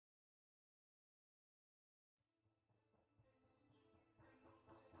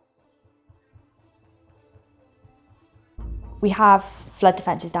We have flood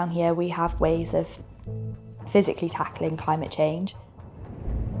defences down here, we have ways of physically tackling climate change.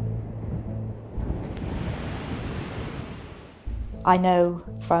 I know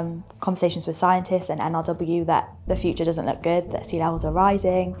from conversations with scientists and NRW that the future doesn't look good, that sea levels are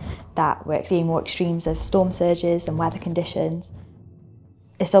rising, that we're seeing more extremes of storm surges and weather conditions.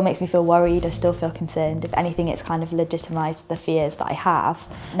 It still makes me feel worried, I still feel concerned. If anything, it's kind of legitimised the fears that I have.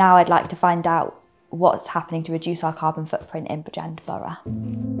 Now I'd like to find out what's happening to reduce our carbon footprint in Bridgend Borough.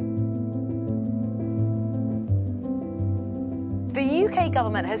 The UK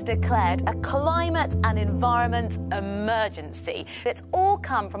government has declared a climate and environment emergency. It's all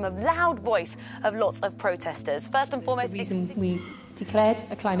come from a loud voice of lots of protesters. First and foremost, the reason we declared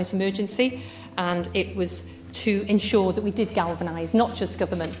a climate emergency, and it was to ensure that we did galvanise not just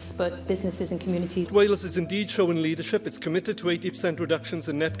governments but businesses and communities. Wales is indeed showing leadership. It's committed to 80% reductions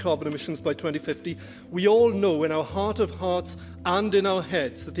in net carbon emissions by 2050. We all know in our heart of hearts and in our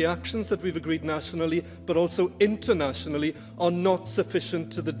heads that the actions that we've agreed nationally but also internationally are not sufficient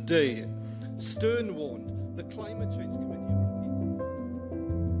to the day. Stern warned the Climate Change Committee.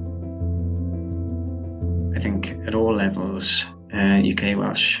 I think at all levels, UK,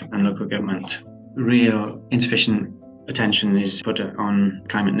 Welsh and local government, real insufficient attention is put on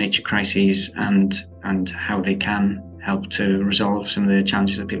climate nature crises and how they can help to resolve some of the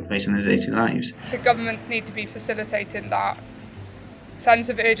challenges that people face in their daily lives. The governments need to be facilitating that sense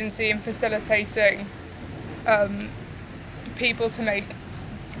of urgency and facilitating people to make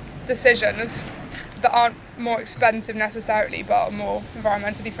decisions that aren't more expensive necessarily but are more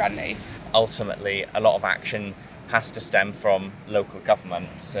environmentally friendly. Ultimately, a lot of action has to stem from local government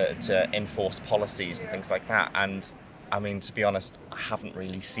to enforce policies and things like that. And I mean, to be honest, I haven't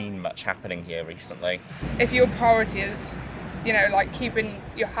really seen much happening here recently. If your priority is, like keeping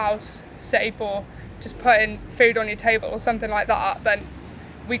your house safe or just putting food on your table or something like that, then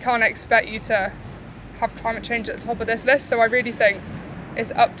we can't expect you to have climate change at the top of this list. So I really think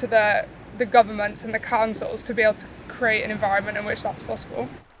it's up to the governments and the councils to be able to create an environment in which that's possible.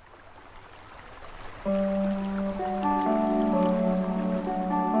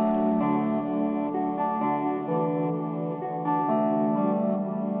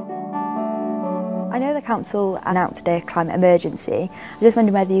 I know the council announced a climate emergency. I just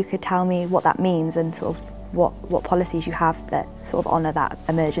wondered whether you could tell me what that means and sort of what policies you have that sort of honour that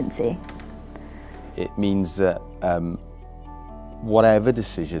emergency. It means that whatever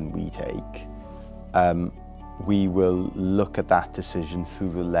decision we take, we will look at that decision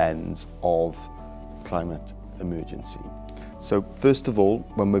through the lens of climate emergency. So first of all,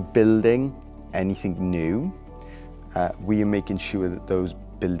 when we're building anything new, we are making sure that those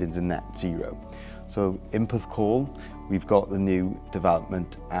buildings are net zero. So in Porthcawl, we've got the new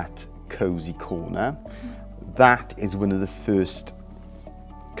development at Cosy Corner. That is one of the first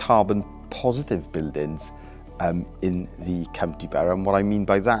carbon positive buildings in the county borough. And what I mean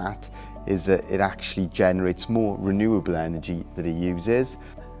by that is that it actually generates more renewable energy that it uses.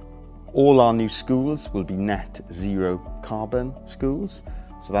 All our new schools will be net zero carbon schools.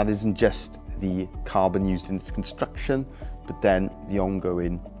 So that isn't just the carbon used in its construction, but then the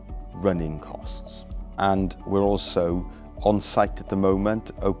ongoing running costs. And we're also on site at the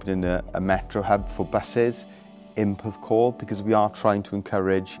moment opening a metro hub for buses in Porthcawl because we are trying to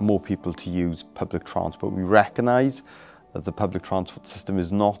encourage more people to use public transport. We recognise that the public transport system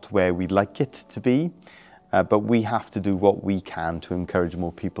is not where we'd like it to be, but we have to do what we can to encourage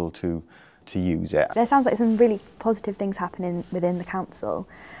more people to use it. There sounds like some really positive things happening within the council.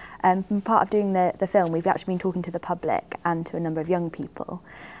 From part of doing the film, we've actually been talking to the public and to a number of young people,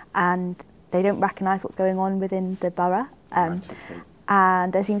 and they don't recognise what's going on within the borough.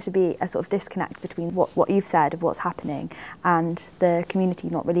 And there seems to be a sort of disconnect between what you've said of what's happening and the community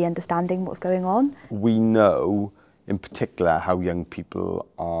not really understanding what's going on. We know in particular how young people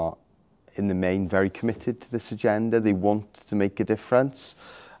are in the main very committed to this agenda. They want to make a difference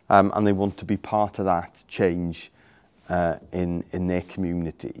and they want to be part of that change in their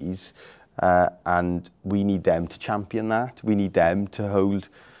communities, and we need them to champion that. We need them to hold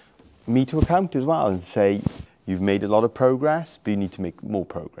me to account as well and say, you've made a lot of progress, but you need to make more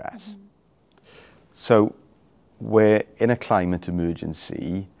progress. So we're in a climate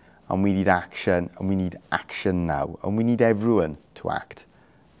emergency and we need action now, and we need everyone to act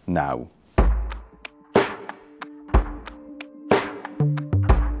now.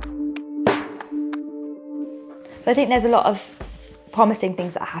 So I think there's a lot of promising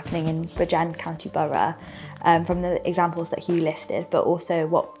things that are happening in Bridgend County Borough, from the examples that Huw listed, but also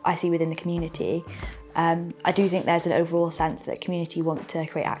what I see within the community. I do think there's an overall sense that community want to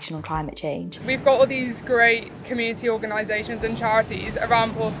create action on climate change. We've got all these great community organisations and charities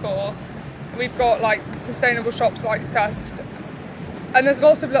around Porthcawl. We've got like sustainable shops like Sust, and there's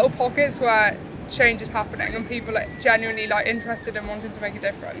lots of little pockets where change is happening and people are genuinely like interested in wanting to make a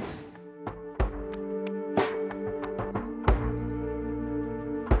difference.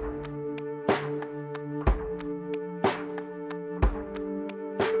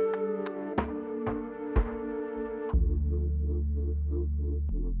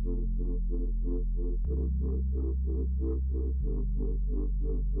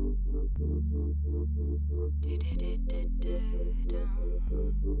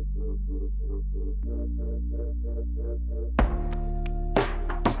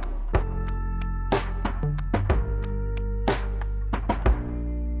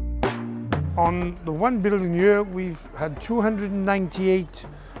 On the one building here, we've had 298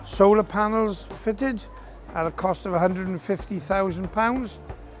 solar panels fitted at a cost of £150,000,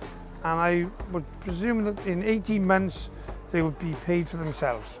 and I would presume that in 18 months they would be paid for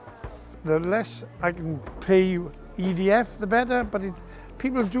themselves. The less I can pay EDF, the better, but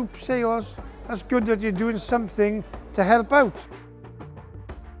people do say, oh, that's good that you're doing something to help out.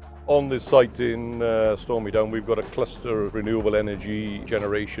 On this site in Stormy Down, we've got a cluster of renewable energy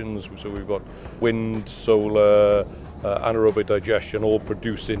generations. So we've got wind, solar, anaerobic digestion, all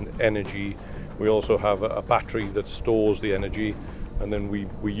producing energy. We also have a battery that stores the energy, and then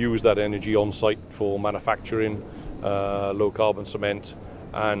we use that energy on site for manufacturing low carbon cement,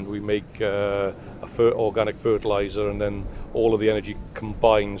 and we make organic fertilizer, and then all of the energy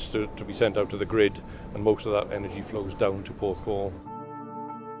combines to be sent out to the grid, and most of that energy flows down to Porthcawl.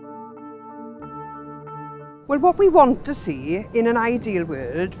 Well, what we want to see in an ideal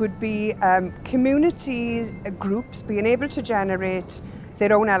world would be community groups being able to generate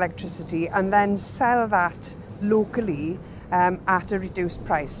their own electricity and then sell that locally at a reduced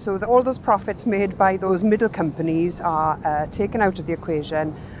price. So that all those profits made by those middle companies are taken out of the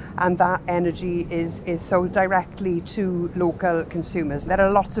equation, and that energy is sold directly to local consumers. There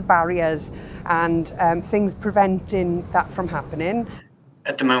are lots of barriers and things preventing that from happening.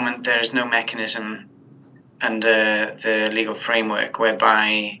 At the moment, there is no mechanism under the legal framework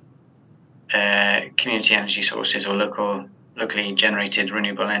whereby community energy sources or locally generated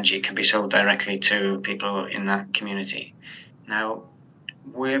renewable energy can be sold directly to people in that community. Now,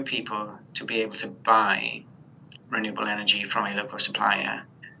 were people to be able to buy renewable energy from a local supplier,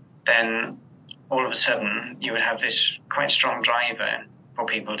 then all of a sudden you would have this quite strong driver for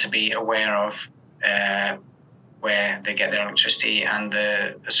people to be aware of where they get their electricity and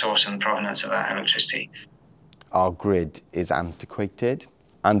the source and provenance of that electricity. Our grid is antiquated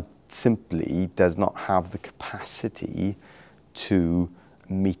and simply does not have the capacity to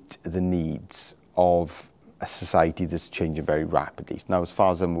meet the needs of a society that's changing very rapidly. Now, as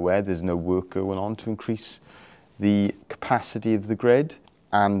far as I'm aware, there's no work going on to increase the capacity of the grid,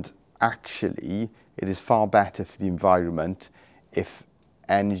 and actually it is far better for the environment if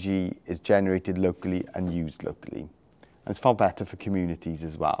energy is generated locally and used locally. And it's far better for communities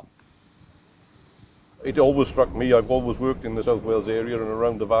as well. It always struck me, I've always worked in the South Wales area and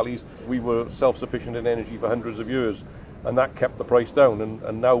around the valleys. We were self-sufficient in energy for hundreds of years, and that kept the price down,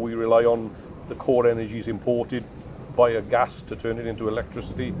 and now we rely on the core energies imported via gas to turn it into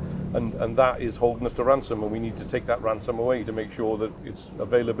electricity, and that is holding us to ransom, and we need to take that ransom away to make sure that it's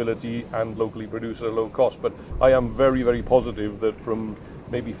availability and locally produced at a low cost. But I am very, very positive that from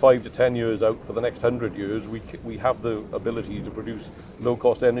maybe 5 to 10 years out for the next 100 years, we have the ability to produce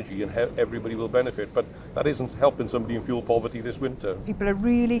low-cost energy and everybody will benefit. But that isn't helping somebody in fuel poverty this winter. People are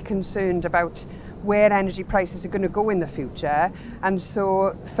really concerned about where energy prices are going to go in the future, and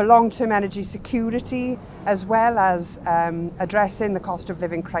so for long-term energy security as well as addressing the cost of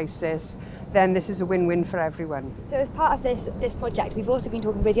living crisis, then this is a win-win for everyone. So as part of this project, we've also been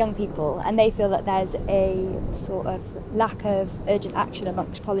talking with young people, and they feel that there's a sort of lack of urgent action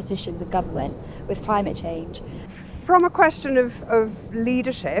amongst politicians and government with climate change. From a question of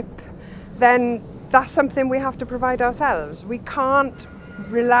leadership, then that's something we have to provide ourselves. We can't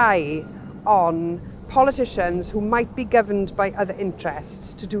rely on politicians who might be governed by other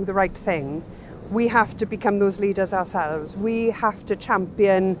interests to do the right thing. we have to become those leaders ourselves. We have to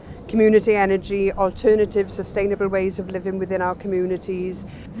champion community energy, alternative sustainable ways of living within our communities.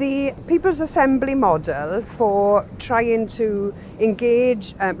 The People's Assembly model for trying to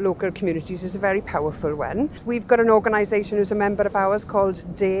engage local communities is a very powerful one. We've got an organisation who's a member of ours called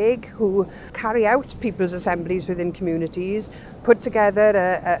DAIG, who carry out People's Assemblies within communities, put together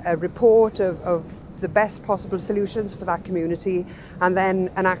a report of the best possible solutions for that community, and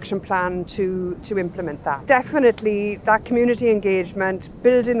then an action plan to implement that. Definitely that community engagement,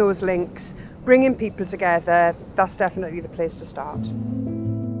 building those links, bringing people together, that's definitely the place to start.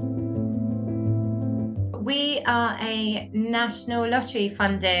 We are a national lottery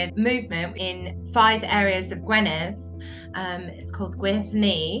funded movement in 5 areas of Gwynedd. It's called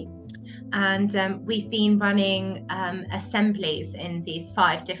Gwythni. And we've been running assemblies in these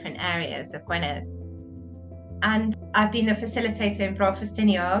 5 different areas of Gwynedd. And I've been the facilitator in Bro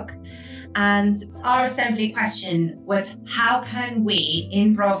Festiniog, and our assembly question was, how can we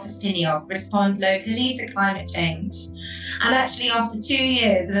in Bro Festiniog respond locally to climate change? And actually, after 2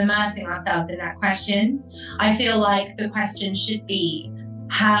 years of immersing ourselves in that question, I feel like the question should be,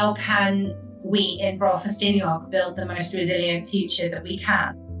 how can we in Bro Festiniog build the most resilient future that we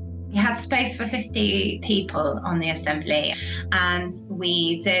can? We had space for 50 people on the assembly, and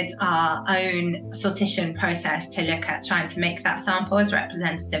we did our own sortition process to look at trying to make that sample as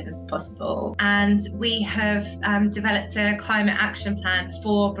representative as possible. And we have developed a climate action plan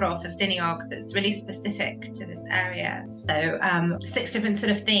for Bro Festiniog that's really specific to this area. So 6 different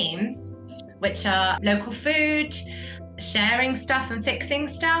sort of themes, which are local food, sharing stuff and fixing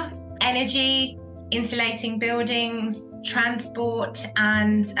stuff, energy, insulating buildings, transport,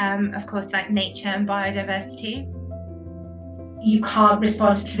 and of course like nature and biodiversity. You can't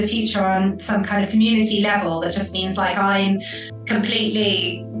respond to the future on some kind of community level that just means like I'm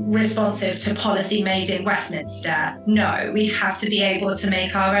completely responsive to policy made in Westminster. No, we have to be able to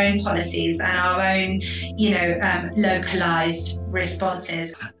make our own policies and our own, localised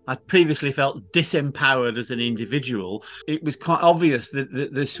responses. I previously felt disempowered as an individual. It was quite obvious that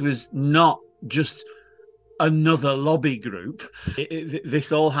this was not just another lobby group.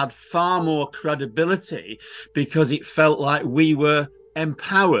 This all had far more credibility because it felt like we were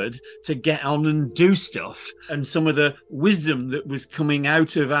empowered to get on and do stuff. And some of the wisdom that was coming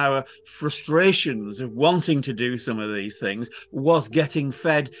out of our frustrations of wanting to do some of these things was getting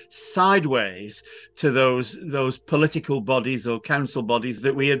fed sideways to those political bodies or council bodies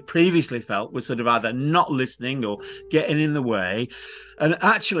that we had previously felt were sort of either not listening or getting in the way. And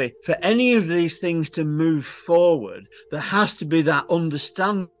actually, for any of these things to move forward, there has to be that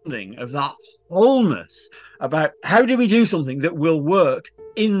understanding of that wholeness about how do we do something that will work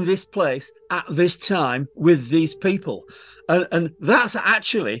in this place at this time with these people. And that's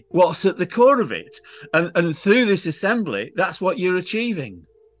actually what's at the core of it. And through this assembly, that's what you're achieving.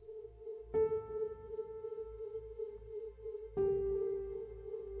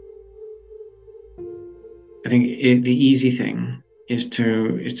 I think the easy thing is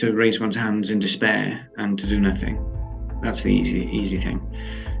to raise one's hands in despair and to do nothing. That's the easy thing,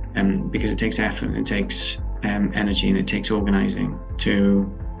 because it takes effort, and it takes energy, and it takes organising to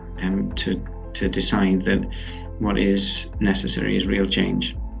decide that what is necessary is real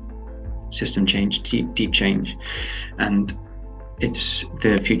change, system change, deep change, and it's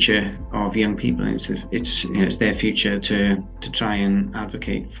the future of young people. It's their future to try and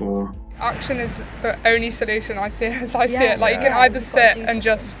advocate for. Action is the only solution I see it. You can either sit and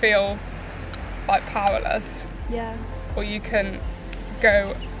just feel like powerless, or you can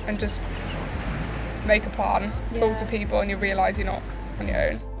go and just make a plan, talk to people, and you realise you're not on your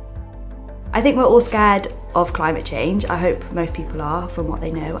own. I think we're all scared of climate change. I hope most people are, from what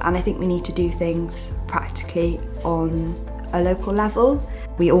they know, and I think we need to do things practically on a local level.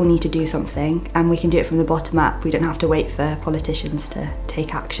 We all need to do something, and we can do it from the bottom up. We don't have to wait for politicians to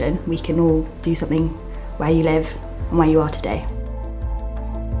take action. We can all do something where you live and where you are today.